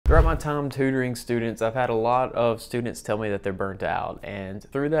Throughout my time tutoring students, I've had a lot of students tell me that they're burnt out, and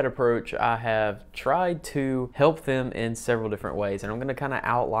through that approach I have tried to help them in several different ways, and I'm going to kind of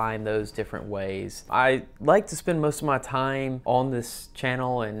outline those different ways. I like to spend most of my time on this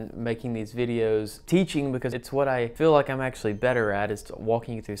channel and making these videos teaching, because it's what I feel like I'm actually better at, is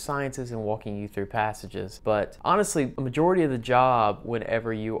walking you through sciences and walking you through passages. But honestly, a majority of the job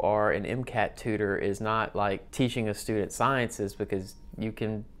whenever you are an MCAT tutor is not like teaching a student sciences, because you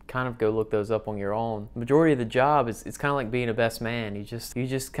can kind of go look those up on your own. The majority of the job is it's kind of like being a best man. You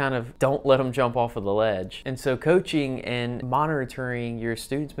just kind of don't let them jump off of the ledge. And so coaching and monitoring your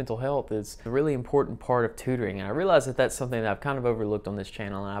students' mental health is a really important part of tutoring. And I realize that that's something that I've kind of overlooked on this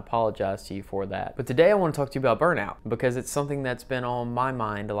channel, and I apologize to you for that. But today I want to talk to you about burnout, because it's something that's been on my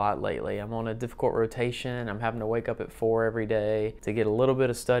mind a lot lately. I'm on a difficult rotation. I'm having to wake up at 4 every day to get a little bit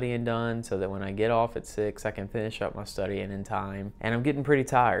of studying done so that when I get off at 6, I can finish up my studying in time. And I'm getting pretty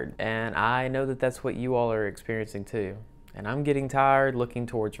tired. And I know that that's what you all are experiencing too. And I'm getting tired looking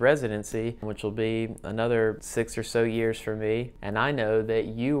towards residency, which will be another 6 or so years for me. And I know that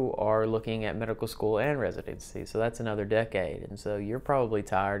you are looking at medical school and residency, so that's another decade. And so you're probably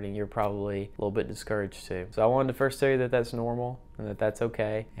tired and you're probably a little bit discouraged too. So I wanted to first tell you that that's normal and that that's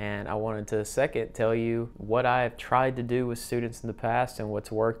okay. And I wanted to second tell you what I have tried to do with students in the past and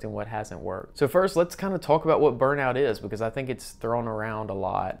what's worked and what hasn't worked. So first, let's kind of talk about what burnout is, because I think it's thrown around a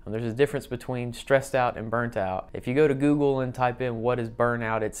lot. And there's a difference between stressed out and burnt out. If you go to Google and type in what is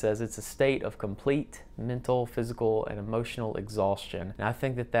burnout, it says it's a state of complete mental, physical, and emotional exhaustion. And I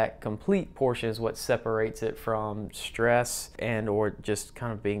think that that complete portion is what separates it from stress and or just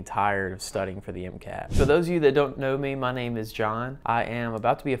kind of being tired of studying for the MCAT. For those of you that don't know me, my name is John. I am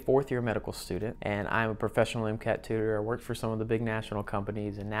about to be a 4th-year medical student, and I'm a professional MCAT tutor. I worked for some of the big national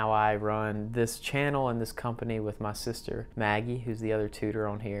companies, and now I run this channel and this company with my sister, Maggie, who's the other tutor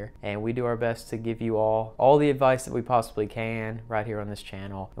on here. And we do our best to give you all the advice that we possibly can right here on this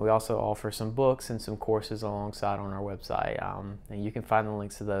channel. And we also offer some books and some courses alongside on our website, and you can find the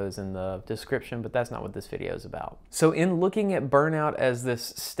links to those in the description, but that's not what this video is about. So in looking at burnout as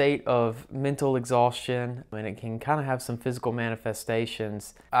this state of mental exhaustion, and it can kind of have some physical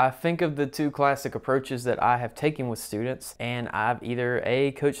manifestations, I think of the 2 classic approaches that I have taken with students, and I've either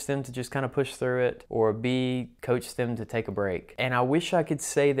A, coached them to just kind of push through it, or B, coached them to take a break. And I wish I could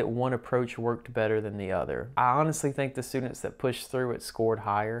say that one approach worked better than the other. I honestly think the students that pushed through it scored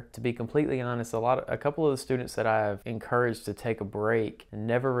higher. To be completely honest, a couple of the students that I have encouraged to take a break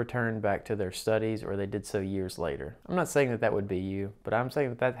never returned back to their studies, or they did so years later. I'm not saying that that would be you, but I'm saying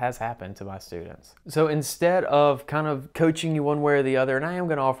that that has happened to my students. So instead of kind of coaching you one way or the other, and I am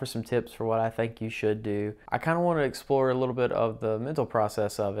going to offer some tips for what I think you should do, I kind of want to explore a little bit of the mental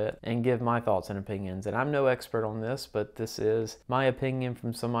process of it and give my thoughts and opinions. And I'm no expert on this, but this is my opinion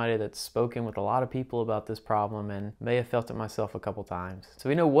from somebody that's spoken with a lot of people about this problem and may have felt it myself a couple times. So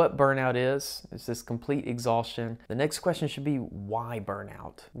we know what burnout is. It's this complete exhaustion. The next question should be, why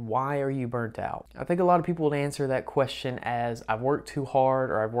burnout? Why are you burnt out? I think a lot of people would answer that question as, I've worked too hard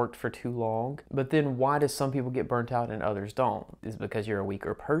or I've worked for too long. But then why do some people get burnt out and others don't? Is it because you're a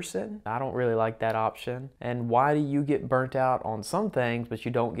weaker person? I don't really like that option. And why do you get burnt out on some things but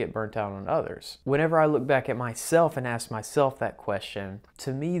you don't get burnt out on others? Whenever I look back at myself and ask myself that question,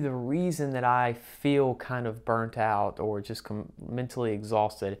 to me the reason that I feel kind of burnt out or just mentally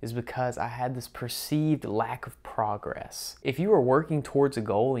exhausted is because I had this perceived lack of progress. If you are working towards a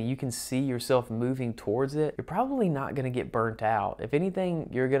goal and you can see yourself moving towards it, you're probably not going to get burnt out. If anything,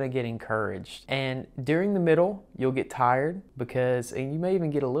 you're going to get encouraged. And during the middle, you'll get tired and you may even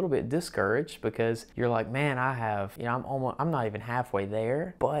get a little bit discouraged, because you're like, man, I'm not even halfway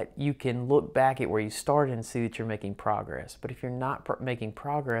there. But you can look back at where you started and see that you're making progress. But if you're not making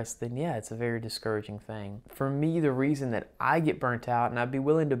progress, then yeah, it's a very discouraging thing. For me, the reason that I get burnt out, and I'd be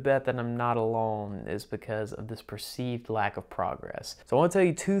willing to bet that I'm not alone, is because of this perceived lack of progress. So I want to tell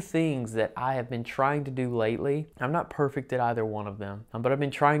you 2 things that I have been trying to do lately. I'm not perfect at either one of them, but I've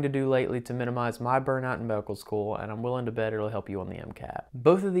been trying to do lately to minimize my burnout in medical school, and I'm willing to bet it'll help you on the MCAT.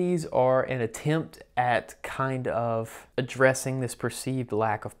 Both of these are an attempt at kind of addressing this perceived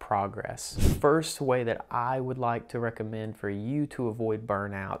lack of progress. First way that I would like to recommend for you to avoid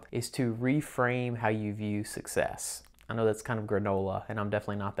burnout is to reframe how you view success. I know that's kind of granola, and I'm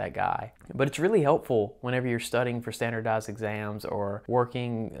definitely not that guy. But it's really helpful whenever you're studying for standardized exams or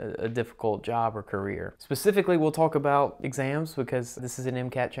working a difficult job or career. Specifically, we'll talk about exams because this is an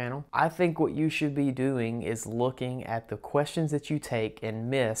MCAT channel. I think what you should be doing is looking at the questions that you take and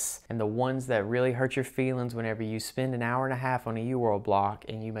miss, and the ones that really hurt your feelings whenever you spend an hour and a half on a UWorld block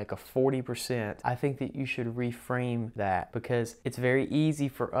and you make a 40%. I think that you should reframe that, because it's very easy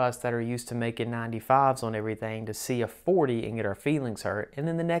for us that are used to making 95s on everything to see a 40 and get our feelings hurt. And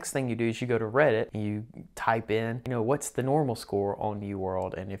then the next thing you do is you go to Reddit and you type in, what's the normal score on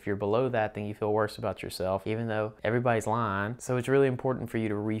UWorld? And if you're below that, then you feel worse about yourself, even though everybody's lying. So it's really important for you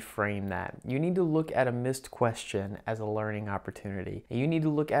to reframe that. You need to look at a missed question as a learning opportunity. And you need to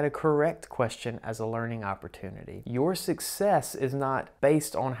look at a correct question as a learning opportunity. Your success is not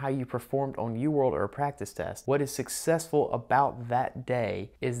based on how you performed on UWorld or a practice test. What is successful about that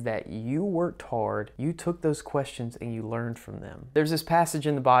day is that you worked hard, you took those questions, and you learned from them. There's this passage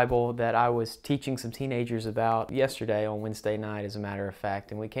in the Bible that I was teaching some teenagers about yesterday on Wednesday night, as a matter of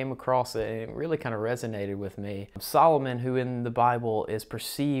fact, and we came across it and it really kind of resonated with me. Solomon, who in the Bible is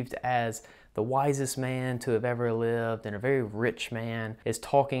perceived as the wisest man to have ever lived and a very rich man, is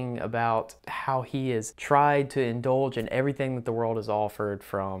talking about how he has tried to indulge in everything that the world has offered,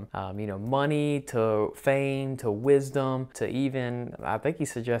 from money to fame to wisdom to even, I think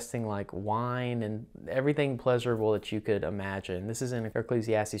he's suggesting, like wine and everything pleasurable that you could imagine. This is in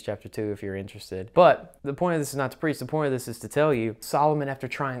Ecclesiastes chapter 2 if you're interested. But the point of this is not to preach. The point of this is to tell you, Solomon, after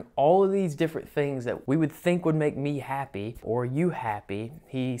trying all of these different things that we would think would make me happy or you happy,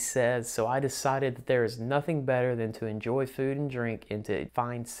 he says, so I decided that there is nothing better than to enjoy food and drink and to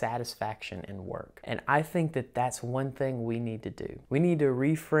find satisfaction in work. And I think that that's one thing we need to do. We need to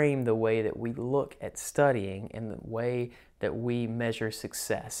reframe the way that we look at studying and the way that we measure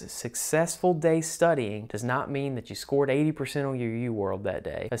success. A successful day studying does not mean that you scored 80% on your UWorld that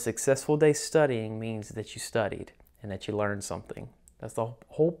day. A successful day studying means that you studied and that you learned something. That's the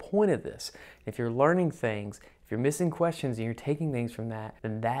whole point of this. If you're learning things, if you're missing questions and you're taking things from that,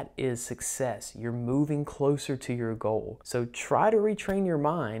 then that is success. You're moving closer to your goal. So try to retrain your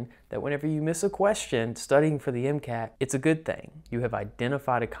mind that whenever you miss a question studying for the MCAT, it's a good thing. You have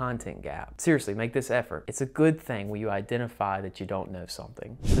identified a content gap. Seriously, make this effort. It's a good thing when you identify that you don't know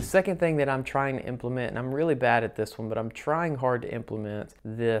something. The second thing that I'm trying to implement, and I'm really bad at this one, but I'm trying hard to implement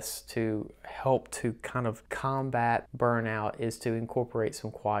this to help to kind of combat burnout, is to incorporate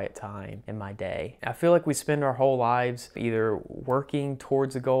some quiet time in my day. I feel like we spend our whole lives either working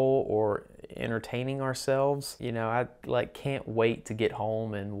towards a goal or entertaining ourselves. I can't wait to get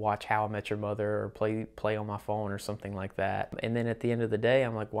home and watch How I Met Your Mother or play on my phone or something like that. And then at the end of the day,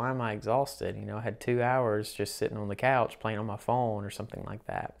 I'm like, why am I exhausted? I had 2 hours just sitting on the couch playing on my phone or something like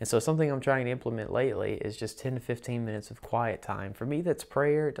that. And so something I'm trying to implement lately is just 10 to 15 minutes of quiet time. For me, that's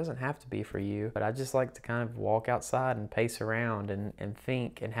prayer. It doesn't have to be for you, but I just like to kind of walk outside and pace around and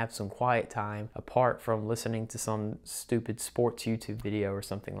think and have some quiet time apart from listening to some stupid sports YouTube video or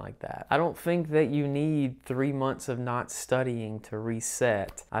something like that. I don't think that you need 3 months of not studying to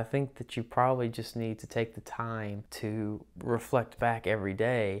reset. I think that you probably just need to take the time to reflect back every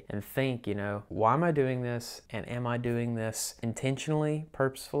day and think, why am I doing this? And am I doing this intentionally,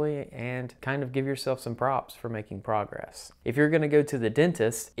 purposefully? And kind of give yourself some props for making progress. If you're going to go to the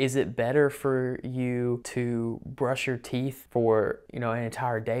dentist, is it better for you to brush your teeth for, an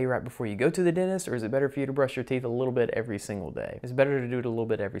entire day right before you go to the dentist? Or is it better for you to brush your teeth a little bit every single day? It's better to do it a little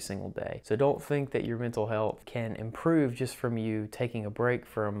bit every single day. So don't think that your mental health can improve just from you taking a break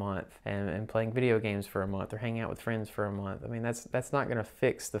for a month and playing video games for a month or hanging out with friends for a month. I mean, that's not going to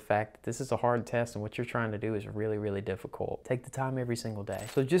fix the fact that this is a hard test and what you're trying to do is really, really difficult. Take the time every single day.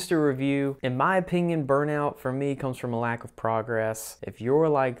 So just to review, in my opinion, burnout for me comes from a lack of progress. If you're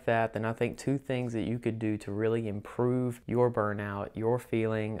like that, then I think 2 things that you could do to really improve your burnout, your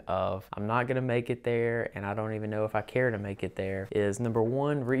feeling of I'm not going to make it there and I don't even know if I care to make it there, is number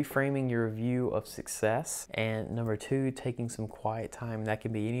 1, reframing your view of success, and number 2, taking some quiet time. That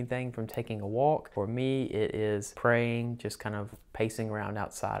can be anything from taking a walk. For me, it is praying, just kind of pacing around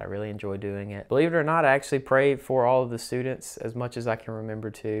outside. I really enjoy doing it. Believe it or not, I actually pray for all of the students as much as I can remember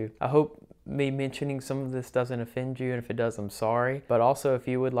to. I hope me mentioning some of this doesn't offend you, and if it does, I'm sorry. But also, if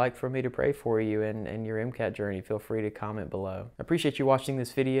you would like for me to pray for you and your MCAT journey, feel free to comment below. I appreciate you watching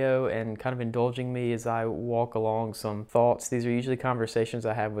this video and kind of indulging me as I walk along some thoughts. These are usually conversations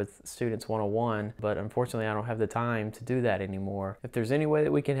I have with students one-on-one, but unfortunately I don't have the time to do that anymore. If there's any way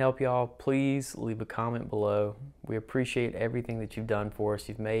that we can help y'all, please leave a comment below. We appreciate everything that you've done for us.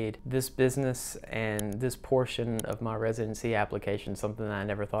 You've made this business and this portion of my residency application something that I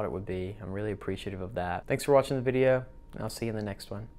never thought it would be. I'm really appreciative of that. Thanks for watching the video. I'll see you in the next one.